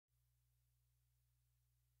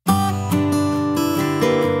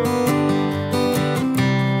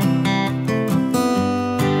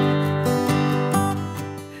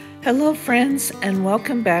Hello friends, and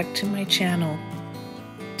welcome back to my channel.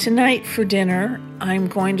 Tonight for dinner, I'm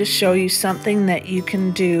going to show you something that you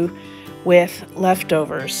can do with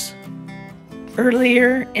leftovers.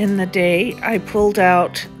 Earlier in the day, I pulled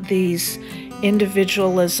out these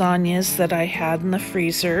individual lasagnas that I had in the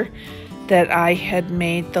freezer that I had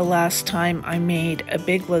made the last time I made a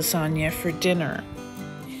big lasagna for dinner.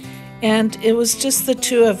 And it was just the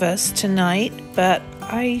two of us tonight, but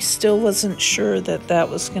I still wasn't sure that that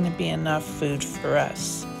was going to be enough food for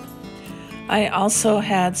us. I also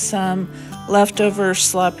had some leftover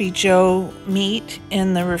Sloppy Joe meat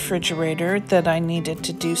in the refrigerator that I needed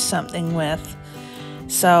to do something with.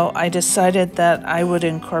 So I decided that I would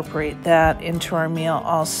incorporate that into our meal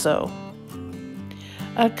also.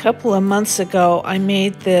 A couple of months ago, I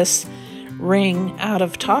made this ring out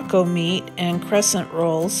of taco meat and crescent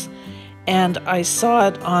rolls, and I saw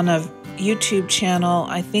it on a YouTube channel.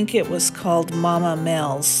 I think it was called Mama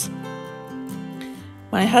Mel's.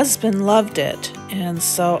 My husband loved it, and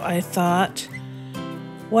so I thought,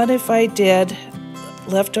 what if I did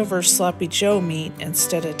leftover Sloppy Joe meat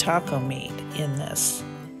instead of taco meat in this?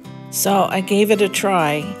 So I gave it a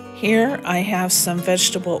try. Here I have some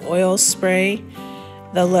vegetable oil spray,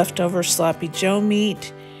 the leftover Sloppy Joe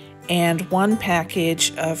meat, and one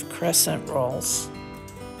package of crescent rolls.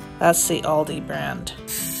 That's the Aldi brand.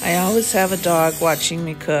 I always have a dog watching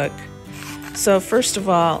me cook. So first of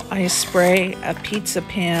all, I spray a pizza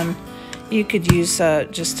pan. You could use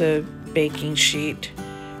just a baking sheet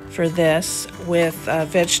for this with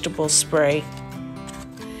vegetable spray.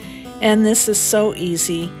 And this is so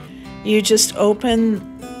easy. You just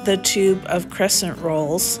open the tube of crescent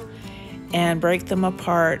rolls and break them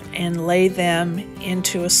apart and lay them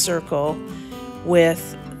into a circle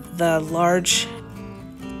with the large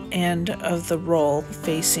end of the roll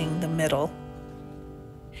facing the middle.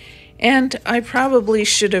 And I probably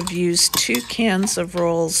should have used 2 cans of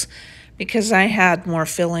rolls because I had more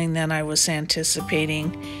filling than I was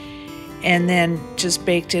anticipating, and then just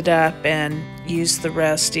baked it up and used the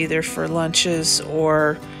rest either for lunches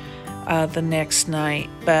or the next night.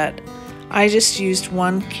 But I just used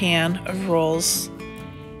 1 can of rolls,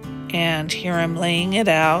 and here I'm laying it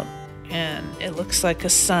out, and it looks like a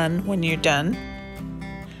sun when you're done.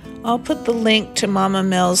 I'll put the link to Mama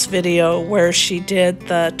Mel's video where she did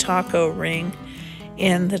the taco ring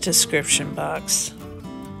in the description box.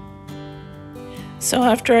 So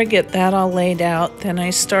after I get that all laid out, then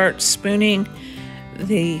I start spooning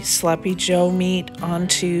the Sloppy Joe meat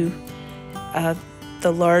onto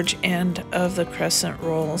the large end of the crescent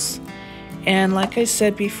rolls. And like I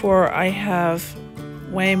said before, I have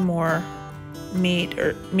way more meat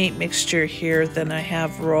mixture here than I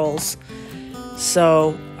have rolls.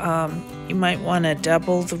 So you might want to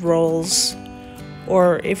double the rolls,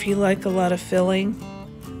 or if you like a lot of filling,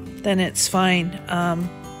 then it's fine.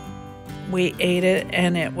 We ate it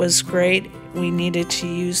and it was great. We needed to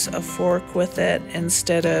use a fork with it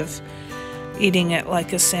instead of eating it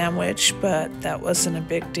like a sandwich, but that wasn't a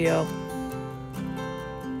big deal.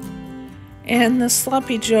 And the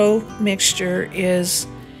Sloppy Joe mixture is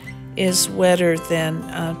wetter than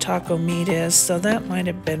taco meat is, so that might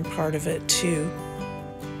have been part of it too,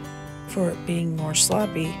 for it being more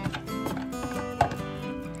sloppy.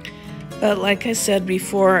 But like I said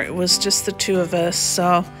before, it was just the two of us,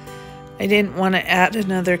 so I didn't want to add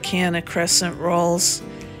another can of crescent rolls,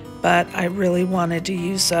 but I really wanted to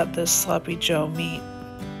use up this Sloppy Joe meat.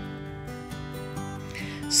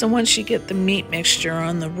 So once you get the meat mixture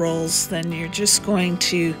on the rolls, then you're just going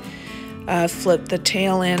to flip the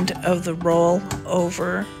tail end of the roll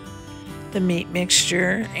over the meat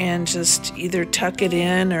mixture and just either tuck it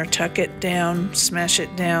in or tuck it down, smash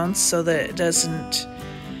it down so that it doesn't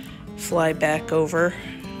fly back over.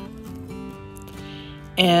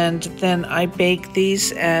 And then I bake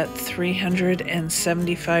these at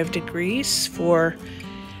 375 degrees for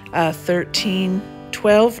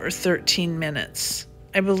 12 or 13 minutes.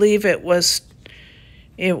 I believe it was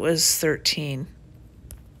 13.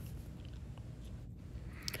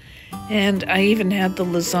 And I even had the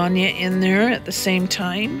lasagna in there at the same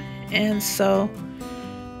time, and so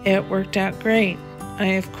it worked out great.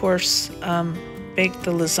 I, of course, baked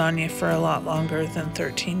the lasagna for a lot longer than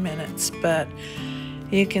 13 minutes, but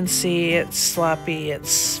you can see it's sloppy,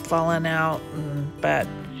 it's fallen out, but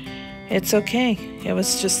it's okay. It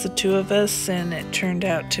was just the two of us, and it turned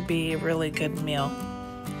out to be a really good meal.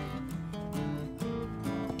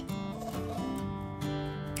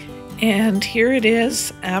 And here it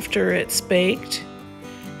is after it's baked.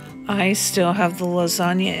 I still have the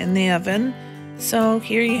lasagna in the oven. So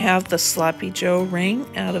here you have the Sloppy Joe ring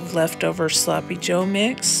out of leftover Sloppy Joe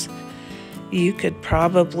mix. You could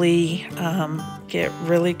probably get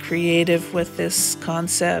really creative with this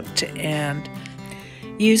concept and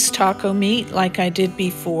use taco meat like I did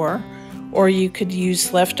before, or you could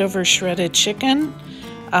use leftover shredded chicken,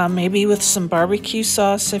 maybe with some barbecue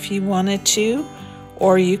sauce if you wanted to,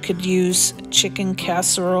 or you could use chicken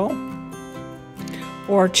casserole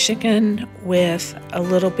or chicken with a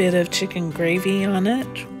little bit of chicken gravy on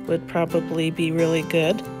it would probably be really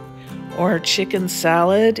good. Or chicken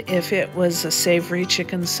salad if it was a savory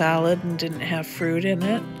chicken salad and didn't have fruit in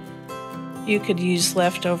it. You could use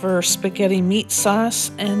leftover spaghetti meat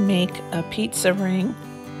sauce and make a pizza ring.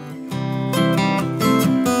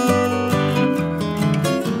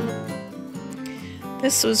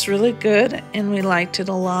 This was really good and we liked it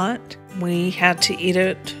a lot. We had to eat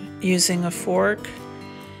it using a fork,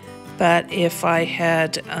 but if I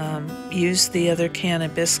had used the other can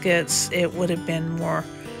of biscuits, it would have been more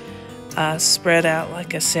spread out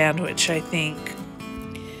like a sandwich, I think.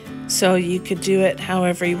 So you could do it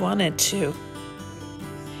however you wanted to.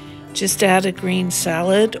 Just add a green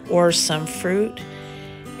salad or some fruit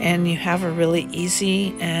and you have a really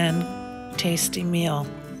easy and tasty meal.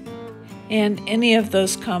 And any of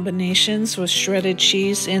those combinations with shredded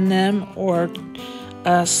cheese in them or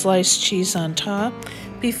sliced cheese on top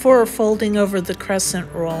before folding over the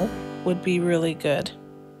crescent roll would be really good.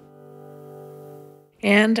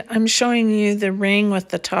 And I'm showing you the ring with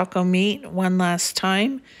the taco meat one last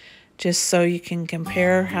time, just so you can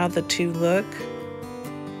compare how the two look.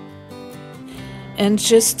 And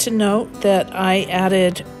just to note that I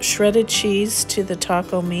added shredded cheese to the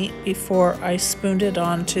taco meat before I spooned it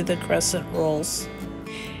onto the crescent rolls.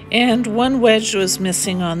 And one wedge was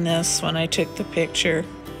missing on this when I took the picture.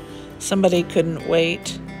 Somebody couldn't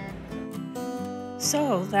wait.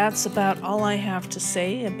 So that's about all I have to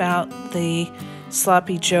say about the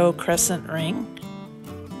Sloppy Joe crescent ring.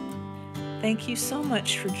 Thank you so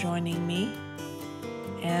much for joining me,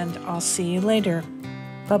 and I'll see you later.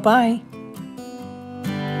 Bye-bye.